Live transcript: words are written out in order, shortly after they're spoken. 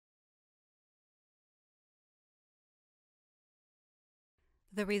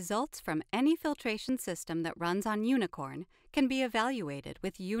The results from any filtration system that runs on Unicorn can be evaluated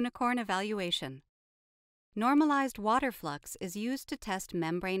with Unicorn Evaluation. Normalized water flux is used to test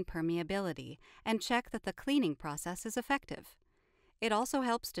membrane permeability and check that the cleaning process is effective. It also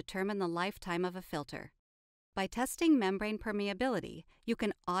helps determine the lifetime of a filter. By testing membrane permeability, you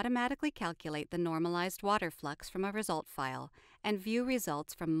can automatically calculate the normalized water flux from a result file and view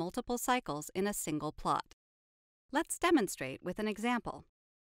results from multiple cycles in a single plot. Let's demonstrate with an example.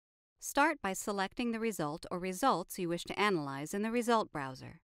 Start by selecting the result or results you wish to analyze in the result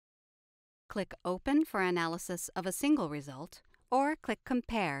browser. Click Open for analysis of a single result, or click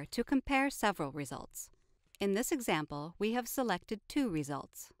Compare to compare several results. In this example, we have selected 2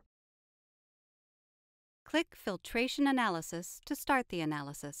 results. Click Filtration Analysis to start the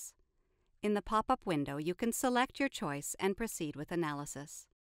analysis. In the pop-up window, you can select your choice and proceed with analysis.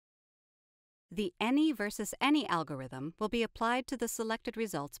 The any versus any algorithm will be applied to the selected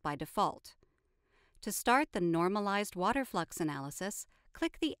results by default. To start the normalized water flux analysis,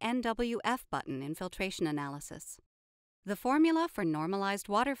 click the NWF button in filtration analysis. The formula for normalized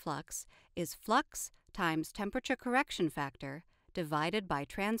water flux is flux times temperature correction factor divided by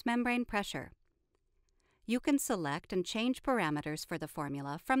transmembrane pressure. You can select and change parameters for the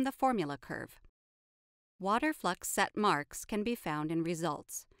formula from the formula curve. Water flux set marks can be found in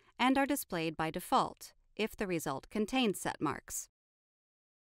results and are displayed by default if the result contains set marks.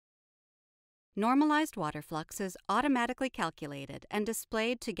 Normalized water flux is automatically calculated and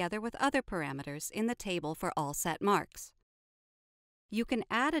displayed together with other parameters in the table for all set marks. You can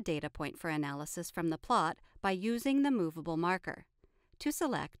add a data point for analysis from the plot by using the movable marker. To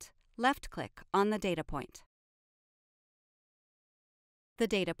select, left-click on the data point. The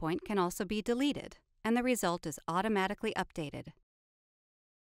data point can also be deleted, and the result is automatically updated.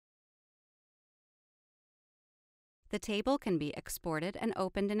 The table can be exported and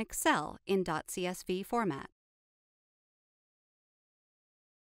opened in Excel in .csv format.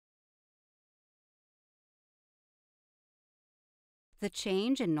 The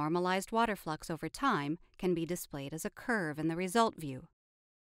change in normalized water flux over time can be displayed as a curve in the result view.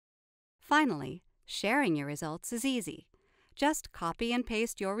 Finally, sharing your results is easy. Just copy and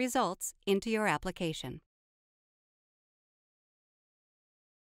paste your results into your application.